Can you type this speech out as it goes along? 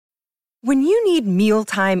When you need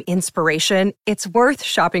mealtime inspiration, it's worth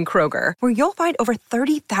shopping Kroger, where you'll find over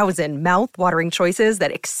 30,000 mouth-watering choices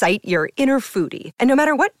that excite your inner foodie. And no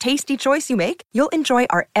matter what tasty choice you make, you'll enjoy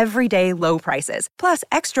our everyday low prices, plus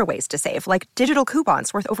extra ways to save, like digital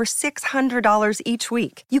coupons worth over $600 each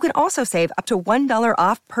week. You can also save up to $1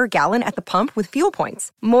 off per gallon at the pump with fuel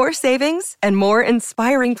points. More savings and more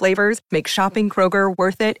inspiring flavors make shopping Kroger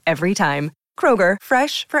worth it every time. Kroger,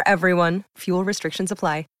 fresh for everyone. Fuel restrictions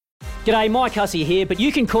apply. G'day, Mike Hussey here, but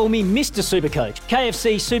you can call me Mr. Supercoach.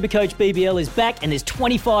 KFC Supercoach BBL is back and there's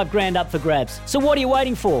 25 grand up for grabs. So what are you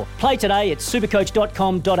waiting for? Play today at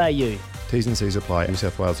supercoach.com.au. T's and C's apply. New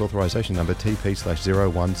South Wales authorisation number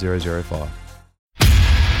TP/01005.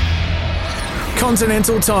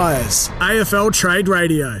 Continental Tires, AFL Trade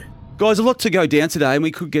Radio. Guys, a lot to go down today, and we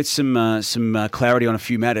could get some clarity on a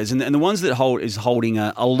few matters. And the ones that is holding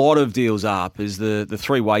a lot of deals up is the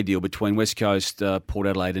three-way deal between West Coast, Port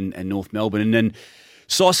Adelaide, and North Melbourne. And then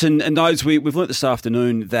Sauce and those we've learnt this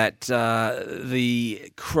afternoon that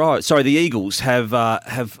the Eagles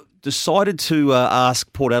have decided to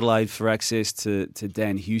ask Port Adelaide for access to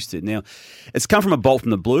Dan Houston. Now, it's come from a bolt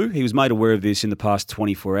from the blue. He was made aware of this in the past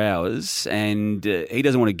 24 hours, and he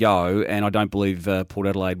doesn't want to go, and I don't believe Port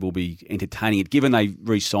Adelaide will be entertaining it, given they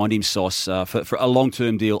re-signed him, Sauce, for a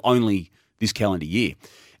long-term deal only this calendar year.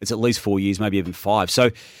 It's at least 4 years, maybe even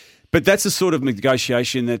 5. But that's the sort of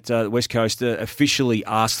negotiation that West Coast officially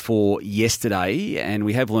asked for yesterday, and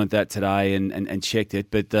we have learnt that today and checked it,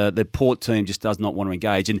 but the Port team just does not want to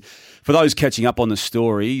engage. And for those catching up on the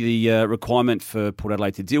story, the requirement for Port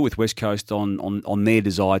Adelaide to deal with West Coast on their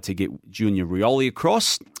desire to get Junior Rioli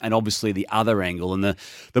across, and obviously the other angle, and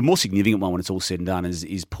the more significant one when it's all said and done,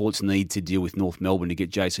 is Port's need to deal with North Melbourne to get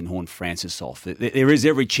Jason Horne-Francis off. There is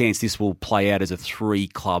every chance this will play out as a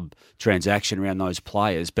 3-club transaction around those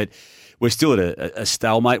players, but we're still at a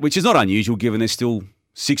stalemate, which is not unusual given there's still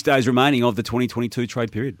 6 days remaining of the 2022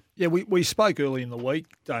 trade period. Yeah, we spoke early in the week,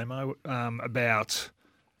 Damo, about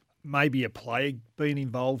maybe a player being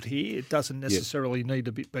involved here. It doesn't necessarily need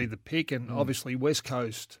to be the pick, and obviously West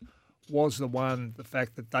Coast was the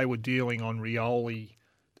fact that they were dealing on Rioli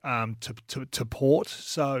to Port,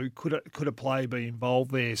 so could a player be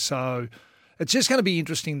involved there? So it's just going to be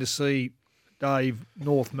interesting to see, Dave,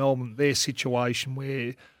 North Melbourne, their situation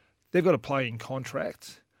where they've got a play in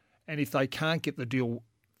contract, and if they can't get the deal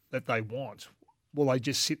that they want, will they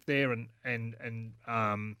just sit there and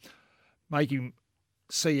make him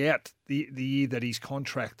see out the year that he's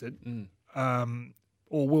contracted,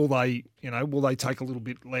 or will they take a little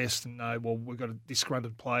bit less and know, well, we've got a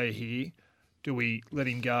disgruntled player here? Do we let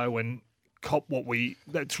him go and cop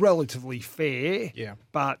that's relatively fair? Yeah,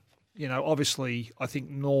 but obviously, I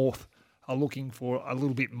think North are looking for a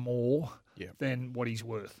little bit more than what he's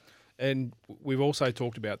worth. And we've also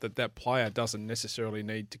talked about that player doesn't necessarily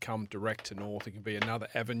need to come direct to North. It can be another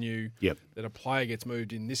avenue that a player gets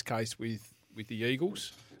moved, in this case with the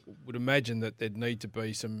Eagles. Would imagine that there'd need to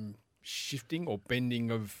be some shifting or bending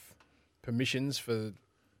of permissions for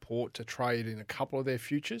Port to trade in a couple of their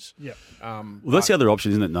futures. Yeah. Well, that's the other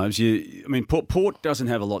option, isn't it, Nobes? Port doesn't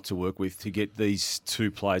have a lot to work with to get these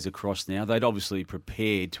two players across now. They'd obviously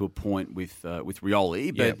prepared to a point with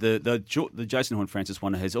Rioli, but the Jason Horne-Francis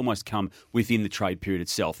one has almost come within the trade period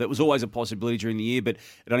itself. That was always a possibility during the year, but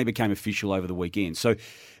it only became official over the weekend. So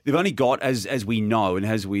they've only got, as we know and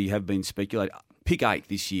as we have been speculating, pick 8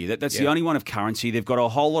 this year. That's the only one of currency. They've got a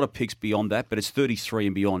whole lot of picks beyond that, but it's 33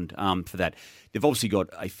 and beyond for that. They've obviously got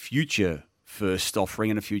a future first offering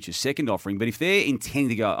and a future second offering, but if they're intending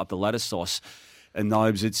to go up the ladder, Sauce and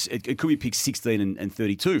Nobes, it could be picked 16 and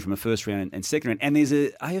 32 from a first round and second round. And there's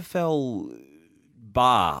a AFL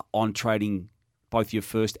bar on trading both your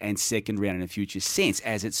first and second round in a future sense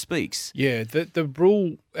as it speaks. Yeah, the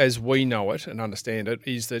rule as we know it and understand it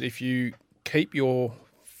is that if you keep your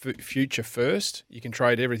future first, you can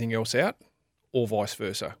trade everything else out, or vice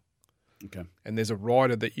versa. Okay. And there's a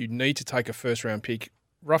rider that you need to take a first round pick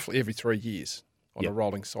roughly every 3 years on a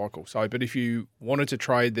rolling cycle. So, but if you wanted to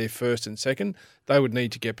trade their first and second, they would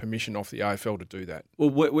need to get permission off the AFL to do that. Well,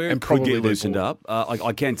 where it could get loosened up,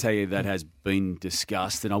 I can tell you that has been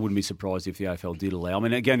discussed, and I wouldn't be surprised if the AFL did allow. I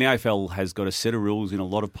mean, again, the AFL has got a set of rules in a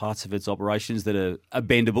lot of parts of its operations that are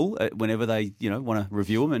bendable whenever they want to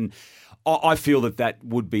review them, and I feel that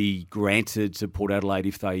would be granted to Port Adelaide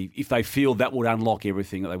if they feel that would unlock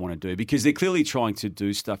everything that they want to do, because they're clearly trying to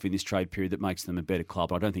do stuff in this trade period that makes them a better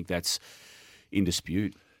club. I don't think that's in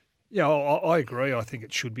dispute. Yeah, I agree. I think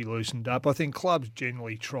it should be loosened up. I think clubs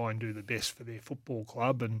generally try and do the best for their football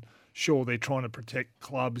club, and sure, they're trying to protect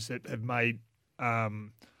clubs that have made a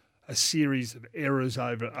series of errors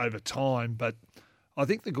over time, but I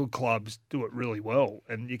think the good clubs do it really well,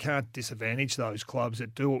 and you can't disadvantage those clubs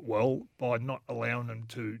that do it well by not allowing them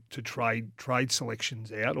to trade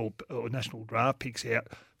selections out or national draft picks out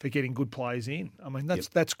for getting good players in. I mean,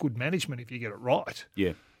 that's good management if you get it right.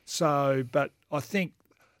 Yeah. So, but I think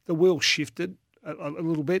the wheel shifted a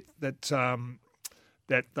little bit that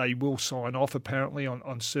that they will sign off apparently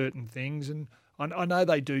on certain things, and I know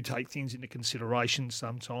they do take things into consideration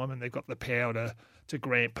sometime, and they've got the power to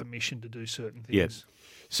grant permission to do certain things. Yes.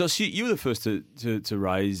 So you were the first to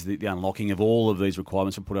raise the unlocking of all of these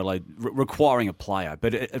requirements from Port Adelaide requiring a player,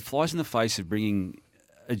 but it flies in the face of bringing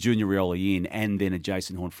a Junior Rioli in and then a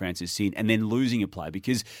Jason Horne-Francis in and then losing a player,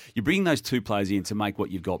 because you're bringing those two players in to make what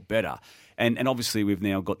you've got better. And obviously we've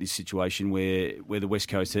now got this situation where the West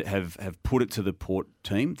Coast have put it to the Port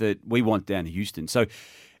team that we want down to Houston. So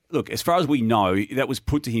look, as far as we know, that was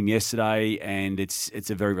put to him yesterday, and it's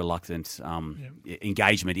a very reluctant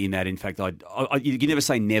engagement in that. In fact, you can never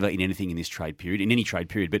say never in anything in this trade period, in any trade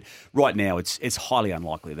period. But right now, it's highly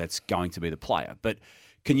unlikely that's going to be the player. But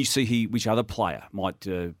can you see which other player might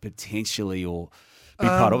potentially or be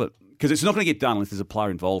part of it? Because it's not going to get done unless there's a player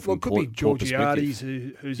involved. Well, from it could be Georgiades,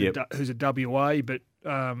 who's a WA, but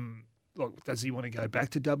look, does he want to go back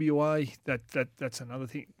to WA? That's another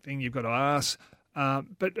thing you've got to ask.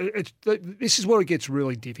 But this is where it gets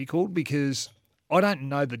really difficult, because I don't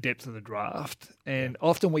know the depth of the draft, and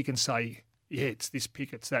often we can say, yeah, it's this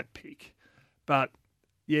pick, it's that pick. But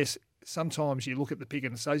yes, sometimes you look at the pick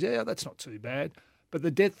and say, yeah, that's not too bad. But the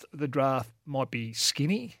depth of the draft might be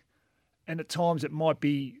skinny, and at times it might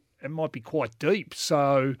be quite deep.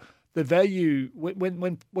 So the value,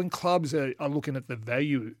 when clubs are looking at the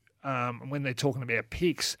value, when they're talking about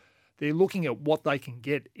picks, they're looking at what they can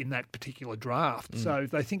get in that particular draft. So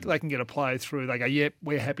if they think they can get a player through, they go, yep,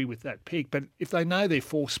 we're happy with that pick. But if they know they're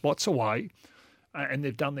 4 spots away and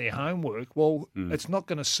they've done their homework, well, it's not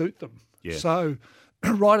going to suit them. Yeah. So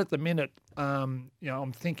right at the minute, I'm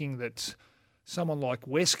thinking that someone like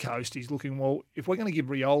West Coast is looking, well, if we're going to give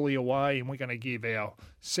Rioli away and we're going to give our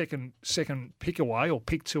second pick away or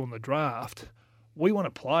pick 2 in the draft, we want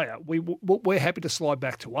a player. We're happy to slide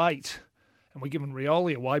back to 8. And we're giving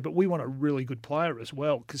Rioli away, but we want a really good player as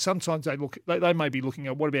well, because sometimes they may be looking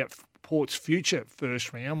at what about Port's future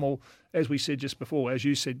first round. Well, as you said just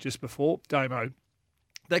before, Damo,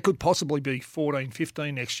 they could possibly be 14,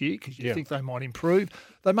 15 next year, because you think they might improve.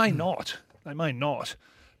 They may not. They may not.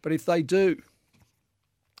 But if they do,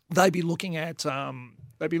 they'd be looking at are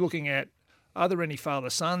there any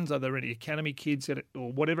father-sons? Are there any academy kids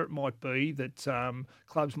or whatever it might be that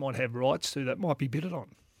clubs might have rights to that might be bidded on?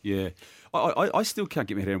 Yeah, I still can't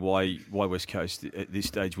get my head around why West Coast at this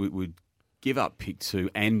stage would give up pick 2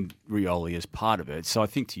 and Rioli as part of it. So I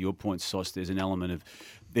think to your point, Sauce, there's an element of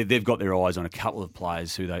they've got their eyes on a couple of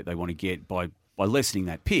players who they want to get by lessening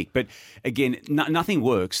that pick. But again, nothing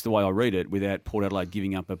works the way I read it without Port Adelaide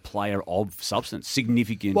giving up a player of substance,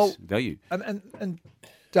 significant value. And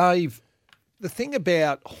Dave, the thing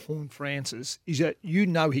about Horne-Francis is that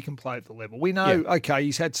he can play at the level. We know, okay,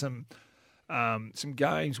 he's had some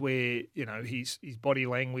games where his body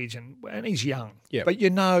language and he's young, but you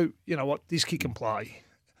know what, this kid can play.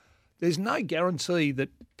 There's no guarantee that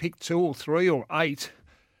pick 2 or 3 or 8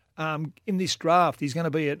 in this draft he's going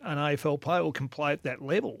to be an AFL player or can play at that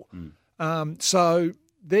level. So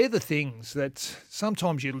they're the things that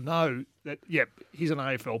sometimes you know that he's an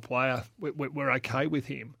AFL player. We're okay with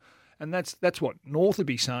him, and that's what North would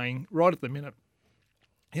be saying right at the minute.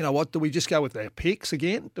 You know what, do we just go with our picks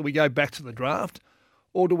again? Do we go back to the draft?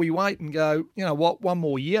 Or do we wait and go, you know what, one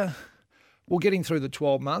more year? We'll get him through the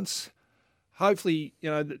 12 months. Hopefully,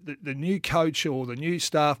 the new coach or the new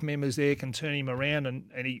staff members there can turn him around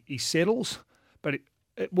and he settles. But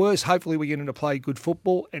at worst, hopefully we get him to play good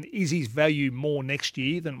football. And is his value more next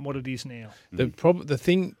year than what it is now? The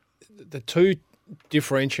two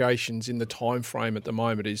differentiations in the time frame at the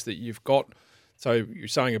moment is that you've got, so you're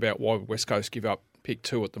saying about why West Coast give up pick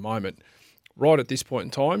 2 at the moment. Right at this point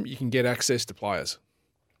in time, you can get access to players.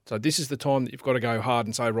 So this is the time that you've got to go hard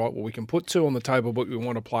and say, right, well, we can put 2 on the table, but we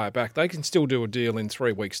want a player back. They can still do a deal in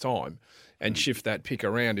 3 weeks' time and shift that pick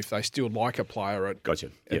around if they still like a player at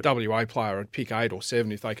WA player at pick 8 or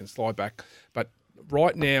 7 if they can slide back. But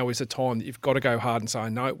right now is a time that you've got to go hard and say,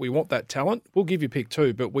 no, we want that talent. We'll give you pick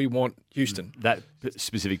 2, but we want Houston. That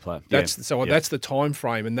specific player. That's the time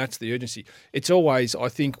frame and that's the urgency. It's always, I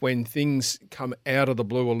think, when things come out of the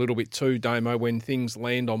blue a little bit too, Damo, when things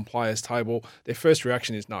land on players' table, their first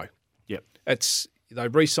reaction is no. Yep.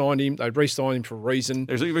 They've re-signed him. They've re-signed him for a reason.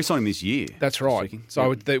 They've re-signed him this year. That's right.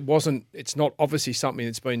 So it's not obviously something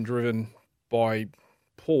that's been driven by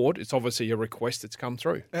Port, it's obviously a request that's come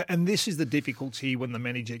through. And this is the difficulty when the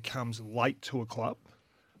manager comes late to a club.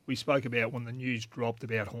 We spoke about when the news dropped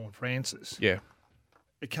about Horne-Francis. Yeah.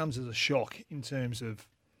 It comes as a shock in terms of,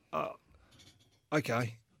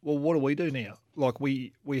 okay, well, what do we do now? Like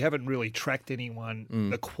we haven't really tracked anyone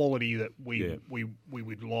the quality that we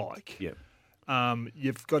would like. Yeah.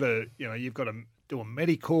 You've got to do a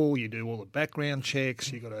medical. You do all the background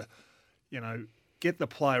checks. You've got to, get the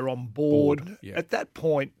player on board. Yeah. At that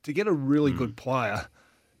point, to get a really good player,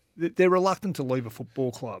 they're reluctant to leave a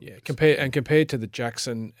football club. Yeah, compared to the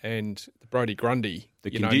Jackson and the Brodie Grundy,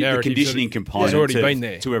 the conditioning component has already been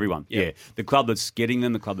there to everyone. Yeah. The club that's getting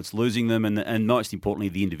them, the club that's losing them, and most importantly,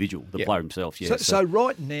 the individual, the player himself. Yeah. So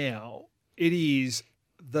right now, it is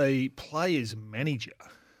the player's manager.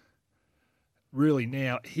 Really,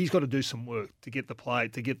 now he's got to do some work to get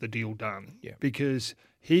the deal done. Yeah. Because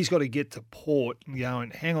he's got to get to Port and go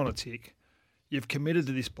and hang on a tick. You've committed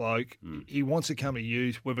to this bloke. He wants to come to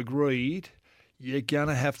you. We've agreed. You're going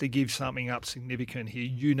to have to give something up significant here.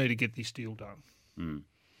 You need to get this deal done.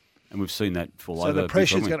 And we've seen that fall over. So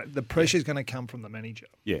the pressure's going to come from the manager.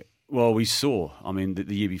 Yeah. Well, we saw,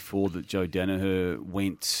 the year before that Joe Danaher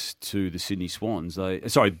went to the Sydney Swans,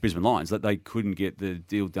 Brisbane Lions, that they couldn't get the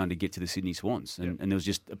deal done to get to the Sydney Swans. And there was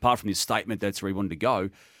just, apart from this statement, that's where he wanted to go,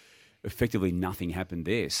 effectively nothing happened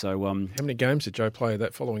there. So, how many games did Joe play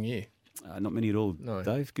that following year? Not many at all, no.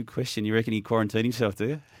 Dave. Good question. You reckon he quarantined himself, do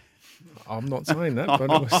you? I'm not saying that, but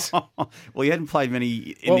it was... Well, he hadn't played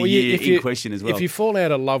many in the year in question as well. If you fall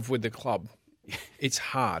out of love with the club, it's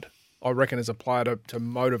hard. I reckon as a player to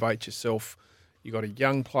motivate yourself. You got a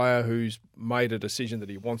young player who's made a decision that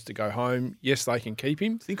he wants to go home. Yes, they can keep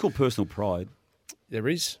him. It's a thing called personal pride. There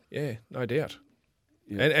is, yeah, no doubt.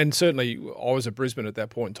 Yeah. And certainly I was at Brisbane at that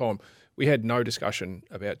point in time. We had no discussion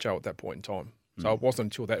about Joe at that point in time. So it wasn't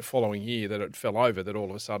until that following year that it fell over that all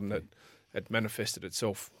of a sudden it manifested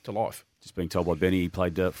itself to life. Just being told by Benny he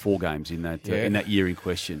played 4 games in that year in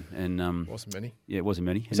question. And wasn't many. Yeah, it wasn't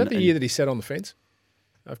many. Is that the year that he sat on the fence?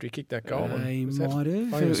 After he kicked that goal? He might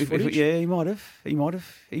have. Yeah, he might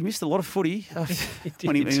have. He missed a lot of footy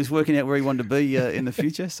when he was working out where he wanted to be in the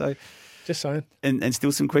future. So, just saying. And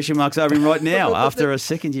still some question marks over him right now after a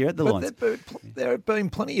second year at the Lions. There have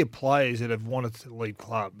been plenty of players that have wanted to leave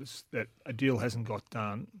clubs that a deal hasn't got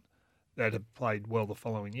done that have played well the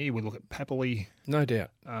following year. We look at Papali. No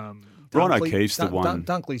doubt. Ryan O'Keefe's the one.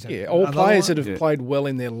 Dunkley's all players that have played well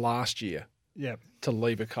in their last year. Yeah. To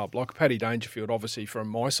leave a club. Like Paddy Dangerfield, obviously, from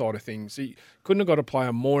my side of things, he couldn't have got a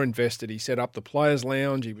player more invested. He set up the players'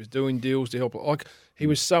 lounge. He was doing deals to help. Like he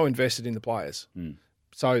was so invested in the players.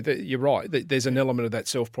 So you're right. There's an element of that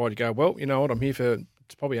self-pride to go, well, you know what, I'm here for,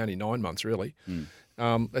 it's probably only 9 months, really.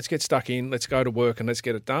 Let's get stuck in. Let's go to work and let's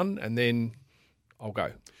get it done, and then I'll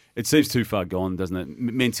go. It seems too far gone, doesn't it?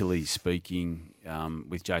 Mentally speaking,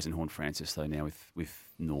 with Jason Horne-Francis, though, now with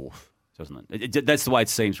North. Doesn't it? That's the way it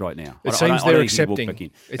seems right now. It seems they're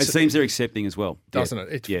accepting. It seems they're accepting as well. Doesn't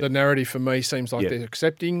it? The narrative for me seems like they're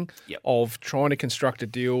accepting of trying to construct a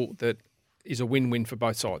deal that is a win-win for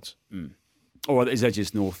both sides. Or is that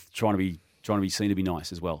just North trying to be seen to be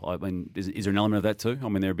nice as well? I mean, is there an element of that too? I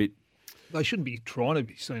mean, they're a bit... They shouldn't be trying to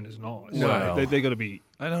be seen as nice. No. They're got to be...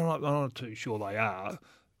 And I'm not too sure they are,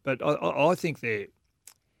 but I think they're...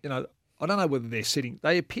 I don't know whether they're sitting...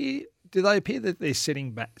 Do they appear that they're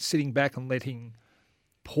sitting back and letting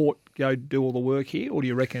Port go do all the work here, or do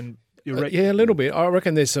you reckon? Yeah, a little bit. I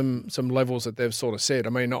reckon there's some levels that they've sort of said. I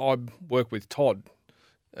mean, I work with Todd,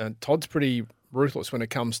 and Todd's pretty ruthless when it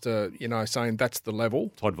comes to saying that's the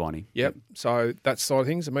level. Todd Viney. Yep. So that side of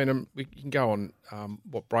things. I mean, we can go on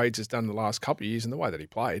what Braids has done the last couple of years and the way that he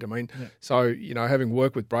played. I mean, so having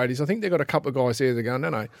worked with Brady's, I think they've got a couple of guys there that go,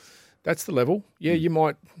 no, that's the level. Yeah,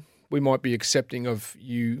 we might be accepting of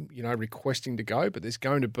you requesting to go, but there's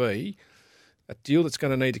going to be a deal that's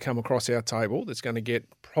going to need to come across our table that's going to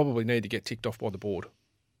probably need to get ticked off by the board.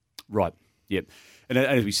 Right. Yep. And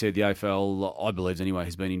as we said, the AFL, I believe anyway,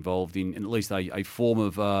 has been involved in at least a form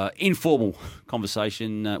of informal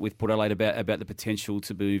conversation with Port Adelaide about the potential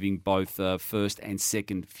to moving both first and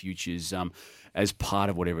second futures as part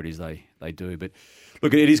of whatever it is they do. But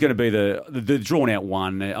look, it is going to be the drawn out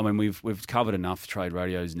one. I mean, we've covered enough trade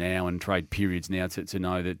radios now and trade periods now to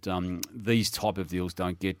know that these type of deals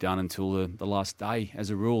don't get done until the last day as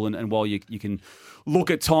a rule. And while you can look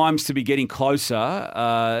at times to be getting closer,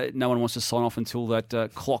 no one wants to sign off until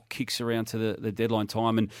that clock kicks around to the deadline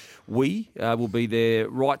time. And we will be there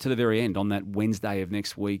right to the very end on that Wednesday of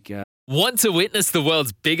next week. Want to witness the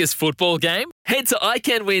world's biggest football game? Head to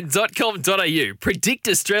iCanWin.com.au, predict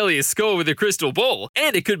Australia's score with a crystal ball,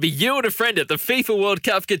 and it could be you and a friend at the FIFA World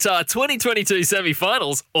Cup Qatar 2022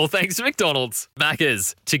 semi-finals, all thanks to McDonald's.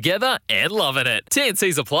 Maccas, together and loving it.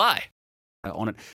 TNCs apply. On it.